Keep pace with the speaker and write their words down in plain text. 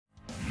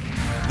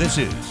This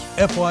is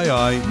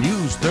FYI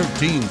News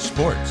 13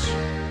 Sports.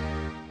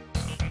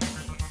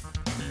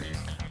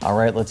 All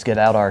right, let's get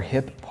out our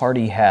hip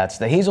party hats.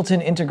 The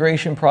Hazleton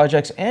Integration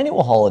Project's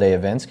annual holiday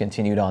events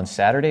continued on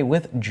Saturday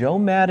with Joe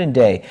Maddon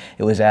Day.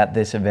 It was at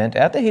this event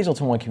at the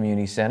Hazleton One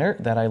Community Center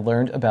that I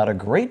learned about a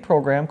great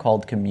program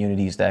called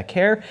Communities That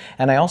Care,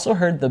 and I also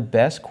heard the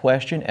best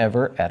question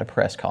ever at a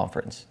press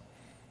conference.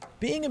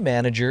 Being a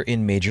manager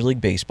in Major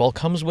League Baseball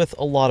comes with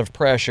a lot of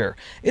pressure.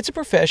 It's a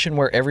profession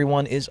where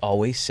everyone is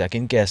always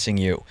second-guessing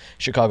you.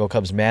 Chicago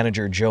Cubs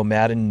manager Joe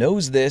Maddon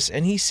knows this,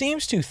 and he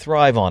seems to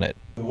thrive on it.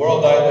 The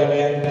world I live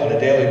in, on a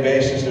daily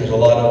basis, there's a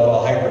lot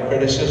of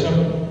hyper-criticism,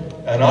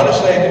 and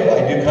honestly,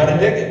 I do kind of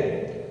dig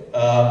it.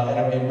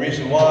 And the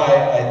reason why,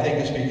 I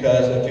think, is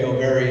because I feel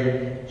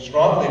very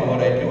strongly in what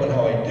I do and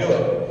how I do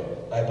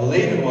it. I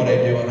believe in what I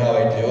do and how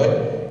I do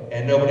it,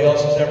 and nobody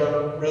else has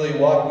ever really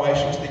walked my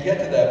shoes to get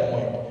to that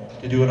point,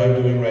 to do what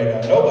I'm doing right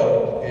now.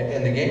 Nobody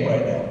in the game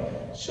right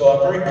now. So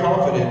I'm very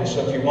confident,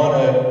 so if you want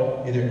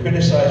to either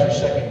criticize or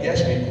second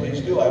guess me,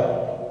 please do.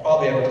 I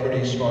probably have a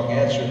pretty strong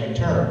answer in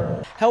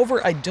return.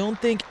 However, I don't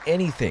think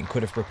anything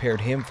could have prepared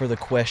him for the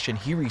question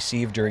he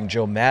received during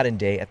Joe Maddon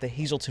Day at the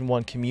Hazleton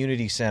One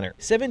Community Center.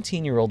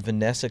 17-year-old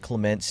Vanessa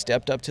Clement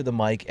stepped up to the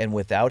mic and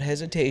without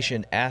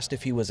hesitation asked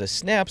if he was a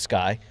Snaps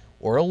guy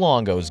or a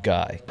Longos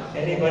guy.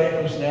 Anybody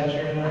from Snaps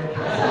here tonight?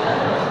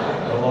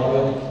 A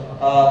Longo?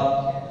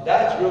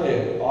 That's really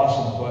an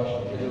awesome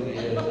question, it really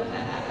is.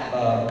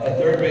 At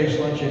third base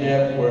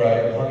luncheonette where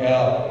I hung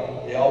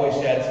out,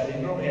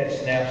 they normally had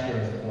snaps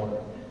during the corner.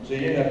 So you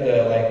didn't have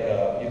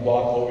to, you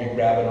walk over, you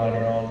grab it on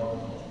your own.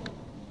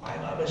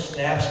 I'm a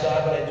snaps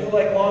guy, but I do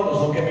like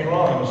Longos, don't get me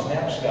wrong, I'm a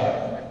snaps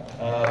guy.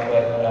 I'm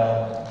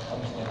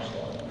a snaps guy.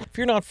 If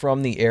you're not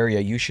from the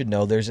area, you should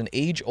know there's an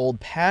age-old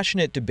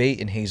passionate debate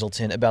in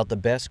Hazleton about the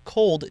best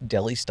cold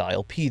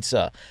deli-style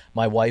pizza.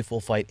 My wife will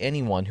fight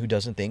anyone who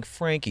doesn't think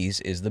Frankie's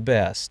is the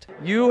best.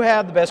 You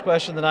had the best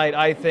question tonight,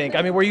 I think.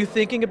 I mean, were you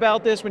thinking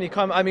about this when you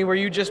come? I mean, were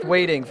you just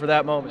waiting for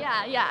that moment?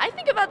 Yeah, I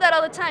think about that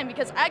all the time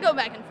because I go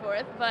back and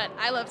forth, but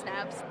I love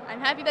Snaps. I'm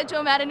happy that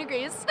Joe Maddon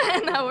agrees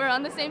and that we're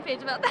on the same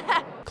page about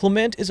that.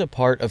 Clement is a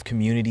part of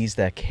Communities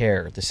That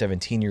Care. The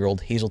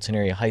 17-year-old Hazleton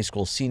area high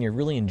school senior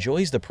really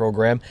enjoys the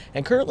program,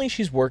 and currently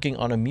she's working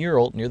on a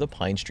mural near the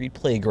Pine Street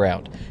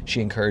Playground.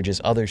 She encourages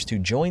others to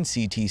join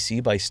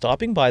CTC by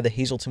stopping by the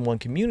Hazleton One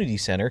Community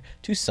Center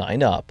to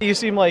sign up. You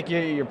seem like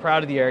you're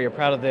proud of the area, you're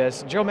proud of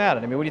this. Joe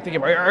Maddon, I mean, what do you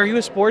think? Are you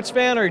a sports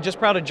fan or are you just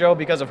proud of Joe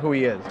because of who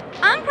he is?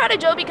 I'm proud of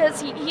Joe because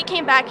he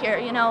came back here,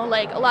 you know,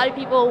 like a lot of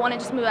people want to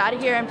just move out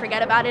of here and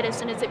forget about it as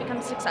soon as it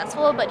becomes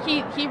successful, but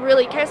he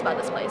really cares about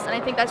this place, and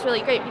I think that's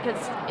really great because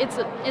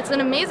it's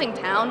an amazing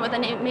town with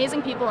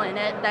amazing people in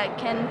it that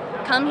can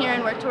come here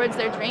and work towards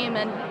their dream,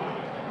 and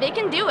they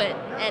can do it,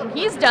 and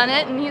he's done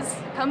it, and he's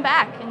come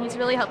back, and he's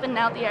really helping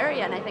out the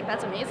area, and I think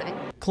that's amazing.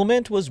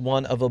 Clement was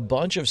one of a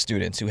bunch of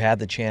students who had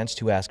the chance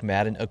to ask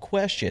Maddon a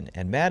question,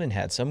 and Maddon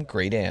had some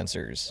great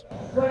answers.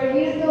 Were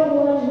you the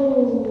one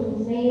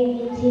who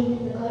named the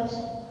team the Cubs?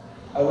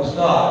 I was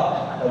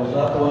not. I was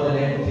not the one that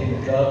named the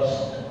team the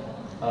Cubs.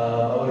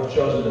 I would have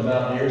chosen the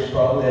Mountaineers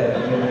probably.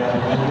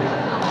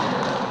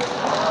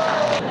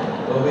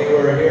 When we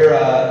were here,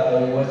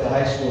 when we went to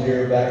high school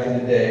here back in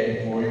the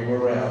day, before you were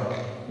around,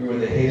 we were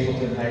the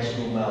Hazleton High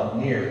School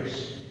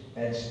Mountaineers.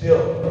 And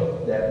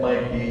still, that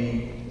might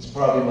be, it's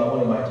probably one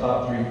of my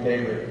top 3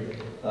 favorite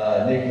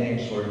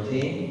nicknames for a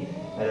team.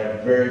 And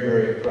I'm very,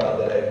 very proud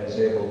that I was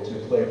able to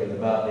play for the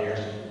Mountaineers,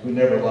 who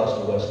never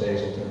lost to West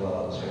Hazleton while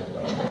I was here.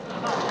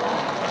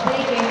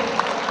 Thank you.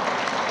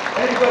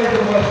 Anybody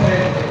from West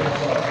Hazleton?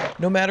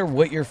 No matter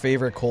what your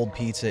favorite cold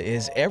pizza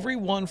is,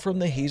 everyone from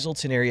the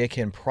Hazleton area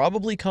can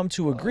probably come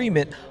to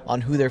agreement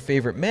on who their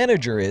favorite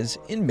manager is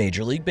in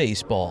Major League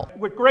Baseball.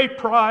 With great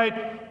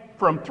pride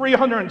from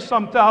 300 and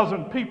some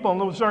thousand people in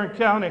Luzerne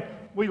County,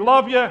 we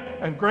love you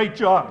and great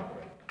job.